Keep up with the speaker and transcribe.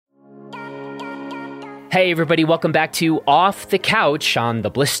Hey everybody, welcome back to Off the Couch on the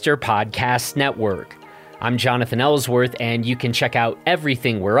Blister Podcast Network. I'm Jonathan Ellsworth, and you can check out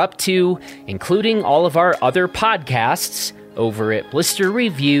everything we're up to, including all of our other podcasts, over at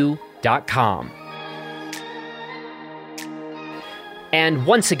blisterreview.com. And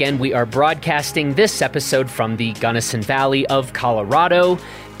once again, we are broadcasting this episode from the Gunnison Valley of Colorado,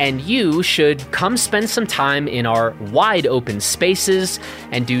 and you should come spend some time in our wide open spaces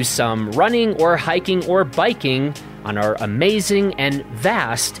and do some running or hiking or biking on our amazing and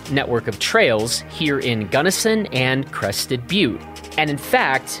vast network of trails here in Gunnison and Crested Butte. And in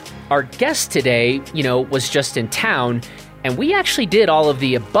fact, our guest today, was just in town, and we actually did all of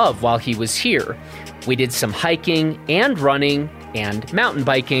the above while he was here. We did some hiking and running and mountain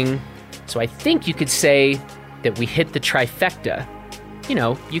biking, so I think you could say that we hit the trifecta.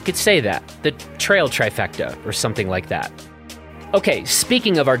 You could say that, the trail trifecta or something like that. Okay,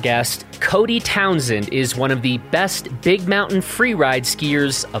 speaking of our guest, Cody Townsend is one of the best big mountain freeride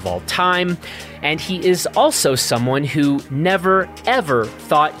skiers of all time, and he is also someone who never ever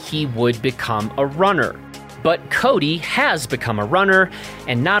thought he would become a runner. But Cody has become a runner,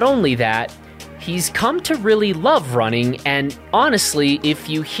 and not only that, he's come to really love running, and honestly, if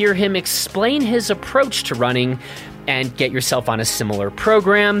you hear him explain his approach to running and get yourself on a similar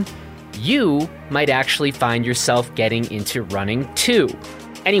program, you might actually find yourself getting into running too.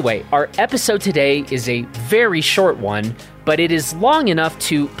 Anyway, our episode today is a very short one, but it is long enough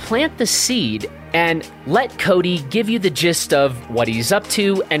to plant the seed and let Cody give you the gist of what he's up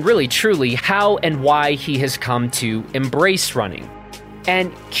to and really truly how and why he has come to embrace running.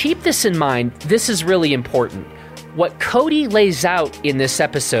 And keep this in mind, this is really important. What Cody lays out in this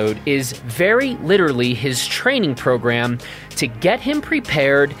episode is very literally his training program to get him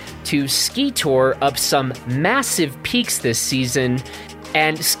prepared to ski tour up some massive peaks this season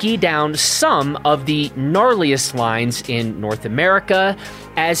and ski down some of the gnarliest lines in North America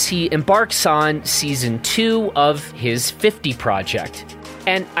as he embarks on season 2 of his 50 project.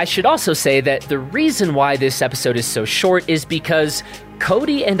 And I should also say that the reason why this episode is so short is because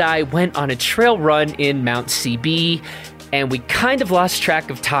Cody and I went on a trail run in Mount CB, and we kind of lost track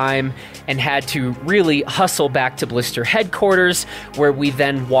of time and had to really hustle back to Blister headquarters, where we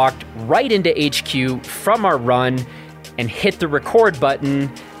then walked right into HQ from our run and hit the record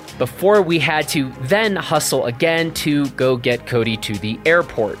button before we had to then hustle again to go get Cody to the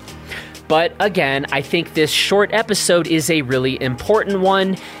airport. But again, I think this short episode is a really important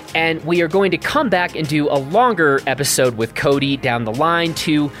one, and we are going to come back and do a longer episode with Cody down the line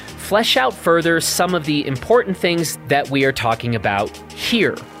to flesh out further some of the important things that we are talking about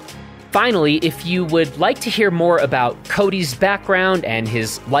here. Finally, if you would like to hear more about Cody's background and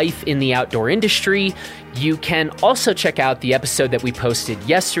his life in the outdoor industry, you can also check out the episode that we posted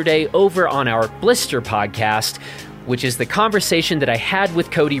yesterday over on our Blister podcast, which is the conversation that I had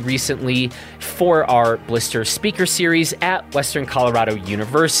with Cody recently for our Blister speaker series at Western Colorado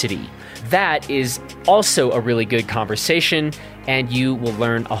University. That is also a really good conversation, and you will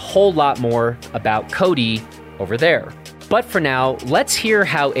learn a whole lot more about Cody over there. But for now, let's hear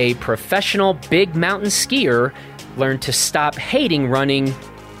how a professional big mountain skier learned to stop hating running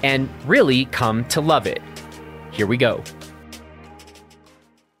and really come to love it. Here we go.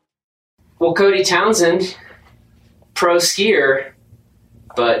 Well, Cody Townsend, pro skier,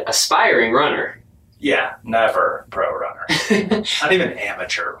 but aspiring runner. Yeah, never pro runner. Not even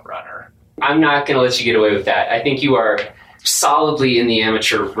amateur runner. I'm not going to let you get away with that. I think you are solidly in the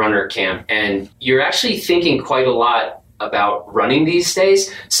amateur runner camp, and you're actually thinking quite a lot about running these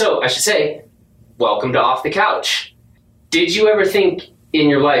days. So I should say, welcome to Off the Couch. Did you ever think in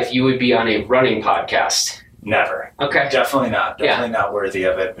your life you would be on a running podcast? Never. Okay. Definitely not. Definitely not worthy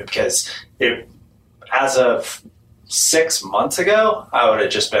of it, because as of 6 months ago, I would have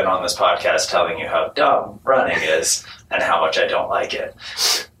just been on this podcast telling you how dumb running is and how much I don't like it.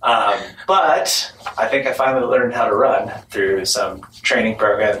 But I think I finally learned how to run through some training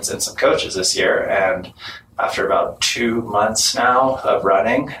programs and some coaches this year. And after about 2 months now of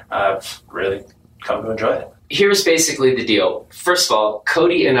running, I've really come to enjoy it. Here's basically the deal. First of all,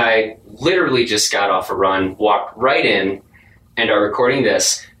 Cody and I literally just got off a run, walked right in, and are recording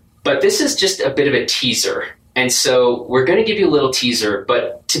this. But this is just a bit of a teaser. And so we're going to give you a little teaser,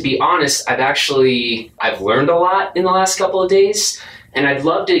 but to be honest, I've learned a lot in the last couple of days, and I'd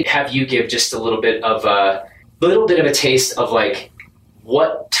love to have you give just a little bit of a taste of like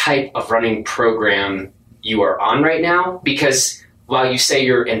what type of running program you are on right now, because while you say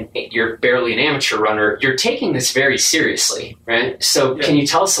you're barely an amateur runner, you're taking this very seriously, right? So Can you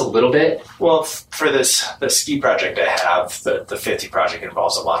tell us a little bit? Well, for the ski project I have, the 50 project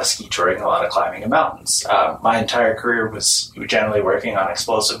involves a lot of ski touring, a lot of climbing in mountains. My entire career was generally working on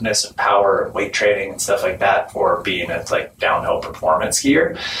explosiveness and power and weight training and stuff like that for being a downhill performance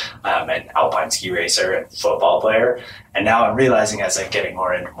skier, and alpine ski racer and football player. And now I'm realizing as I'm getting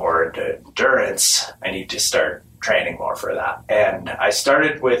more into endurance, I need to start training more for that. And I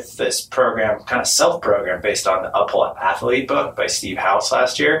started with this program, kind of self-program based on the Uphill Athlete book by Steve House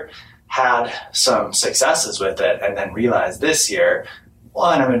last year. Had some successes with it, and then realized this year,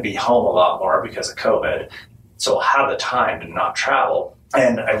 one, I'm going to be home a lot more because of COVID, so I'll have the time to not travel.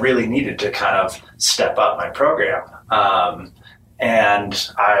 And I really needed to kind of step up my program.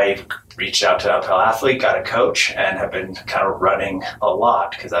 And I reached out to Uphill Athlete, got a coach, and have been kind of running a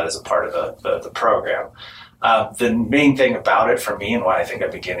lot because that is a part of the program. The main thing about it for me and why I think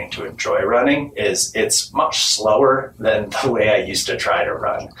I'm beginning to enjoy running is it's much slower than the way I used to try to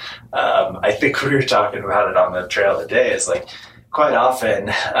run. I think we were talking about it on the trail today is quite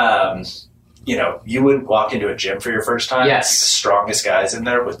often, you wouldn't walk into a gym for your first time. Yes. The strongest guys in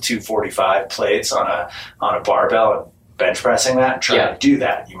there with 245 plates on a barbell and bench pressing that and trying to do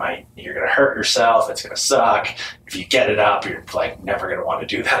that. You're going to hurt yourself. It's going to suck. If you get it up, you're never going to want to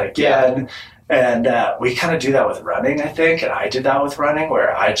do that again. Yeah. And we kind of do that with running, I think. And I did that with running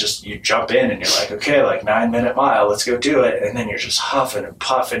where you jump in and you're like, okay, 9-minute mile, let's go do it. And then you're just huffing and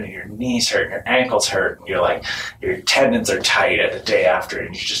puffing and your knees hurt and your ankles hurt. And you're your tendons are tight at the day after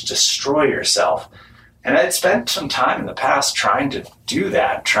and you just destroy yourself. And I'd spent some time in the past trying to do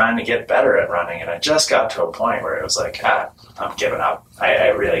that, trying to get better at running. And I just got to a point where it was I'm giving up. I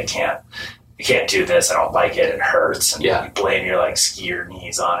really can't. I can't do this. I don't like it. It hurts. And you blame your skier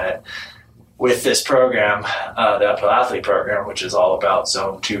knees on it. With this program, the Uphill Athlete program, which is all about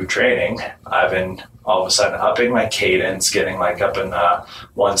zone 2 training, I've been all of a sudden upping my cadence, getting up in the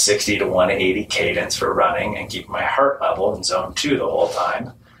 160 to 180 cadence for running and keeping my heart level in zone 2 the whole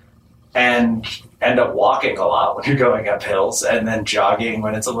time. And end up walking a lot when you're going up hills and then jogging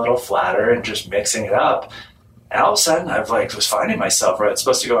when it's a little flatter and just mixing it up. And all of a sudden, I was finding myself where I was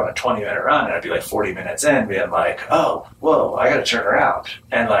supposed to go on a 20-minute run, and I'd be 40 minutes in, being oh, whoa, I got to turn around,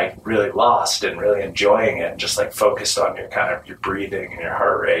 and really lost and really enjoying it, and just focused on your breathing and your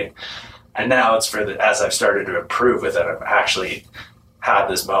heart rate. And now it's as I've started to improve with it, I've actually had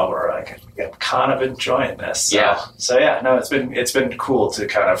this moment where I'm kind of enjoying this. So it's been cool to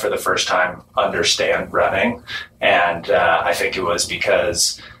kind of for the first time understand running, and I think it was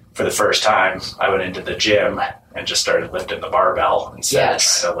because for the first time I went into the gym and just started lifting the barbell instead of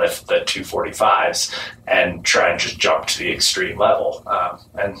trying to lift the 245s and try and just jump to the extreme level.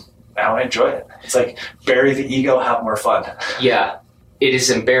 And now I enjoy it. It's bury the ego, have more fun. Yeah. It is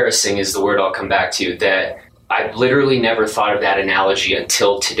embarrassing is the word I'll come back to, that I literally never thought of that analogy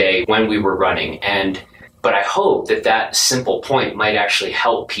until today when we were running. But I hope that simple point might actually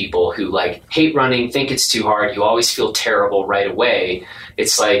help people who hate running, think it's too hard. You always feel terrible right away.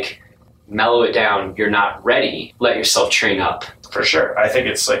 It's mellow it down. You're not ready. Let yourself train up. For sure. I think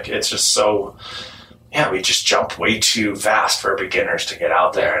it's just so, we just jump way too fast for beginners to get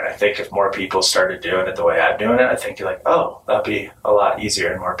out there. And I think if more people started doing it the way I'm doing it, I think you're oh, that'd be a lot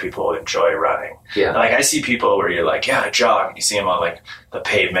easier and more people would enjoy running. Yeah. I see people where you're I jog. And you see them on the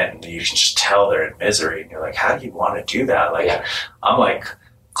pavement and you can just tell they're in misery. And you're how do you want to do that? I'm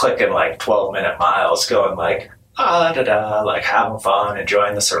clicking 12-minute miles going having fun,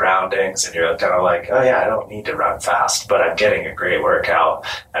 enjoying the surroundings, and you're kind of oh yeah, I don't need to run fast, but I'm getting a great workout.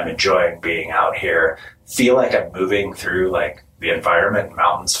 I'm enjoying being out here. Feel I'm moving through the environment and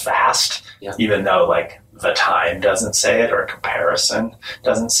mountains fast, even though the time doesn't say it or comparison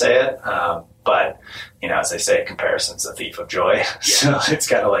doesn't say it. But as they say, comparison's the thief of joy. Yeah. So it's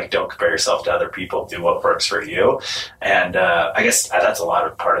kind of don't compare yourself to other people, do what works for you. And I guess that's a lot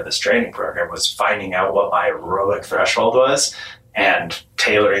of part of this training program was finding out what my aerobic threshold was and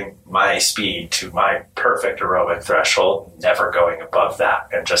tailoring my speed to my perfect aerobic threshold, never going above that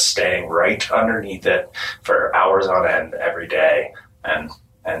and just staying right underneath it for hours on end every day. And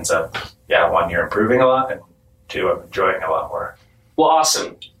ends up, 1 year improving a lot and 2, I'm enjoying a lot more. Well,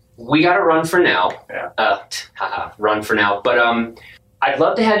 awesome. We got to run for now. Yeah. Run for now. But I'd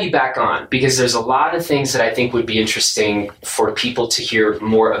love to have you back on because there's a lot of things that I think would be interesting for people to hear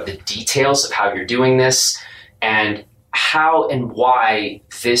more of the details of how you're doing this and how and why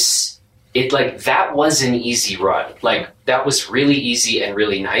that was an easy run. That was really easy and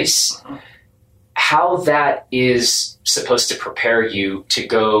really nice. How that is supposed to prepare you to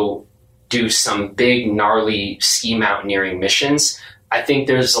go do some big, gnarly ski mountaineering missions. I think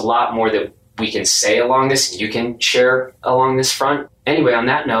there's a lot more that we can say along this, and you can share along this front. Anyway, on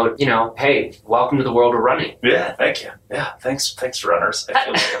that note, hey, welcome to the world of running. Yeah, thank you. Yeah, thanks, runners. I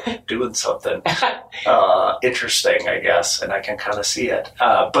feel like I'm doing something interesting, I guess, and I can kind of see it.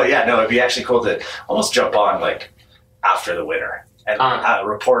 But yeah, no, it'd be actually cool to almost jump on like after the winter and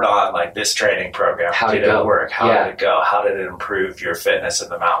report on like this training program. How did it work? How did it go? How did it improve your fitness in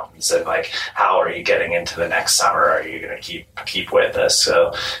the mountains? And like, how are you getting into the next summer? Are you going to keep with us?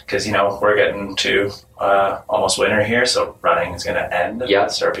 So, because we're getting to almost winter here, so running is going to end. Yeah,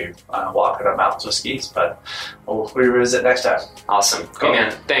 start walking on mountains with skis, but we'll revisit next time. Awesome. Cool. Hey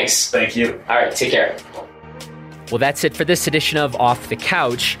man, thanks. Thank you. All right, take care. Well, that's it for this edition of Off the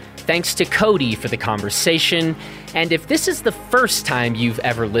Couch. Thanks to Cody for the conversation. And if this is the first time you've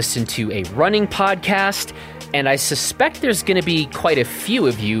ever listened to a running podcast, and I suspect there's going to be quite a few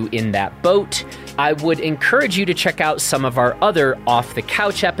of you in that boat, I would encourage you to check out some of our other Off the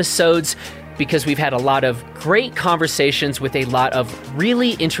Couch episodes, because we've had a lot of great conversations with a lot of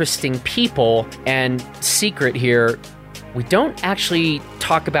really interesting people. And secret here, we don't actually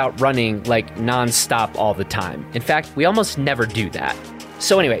talk about running like nonstop all the time. In fact, we almost never do that.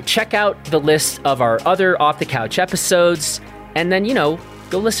 So anyway, check out the list of our other Off the Couch episodes, and then, go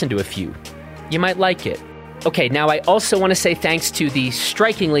listen to a few. You might like it. Okay, now I also want to say thanks to the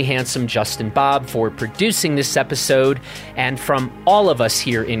strikingly handsome Justin Bob for producing this episode, and from all of us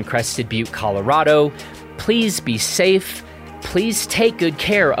here in Crested Butte, Colorado, please be safe. Please take good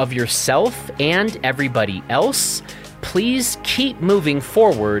care of yourself and everybody else. Please keep moving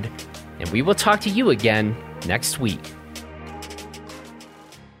forward, and we will talk to you again next week.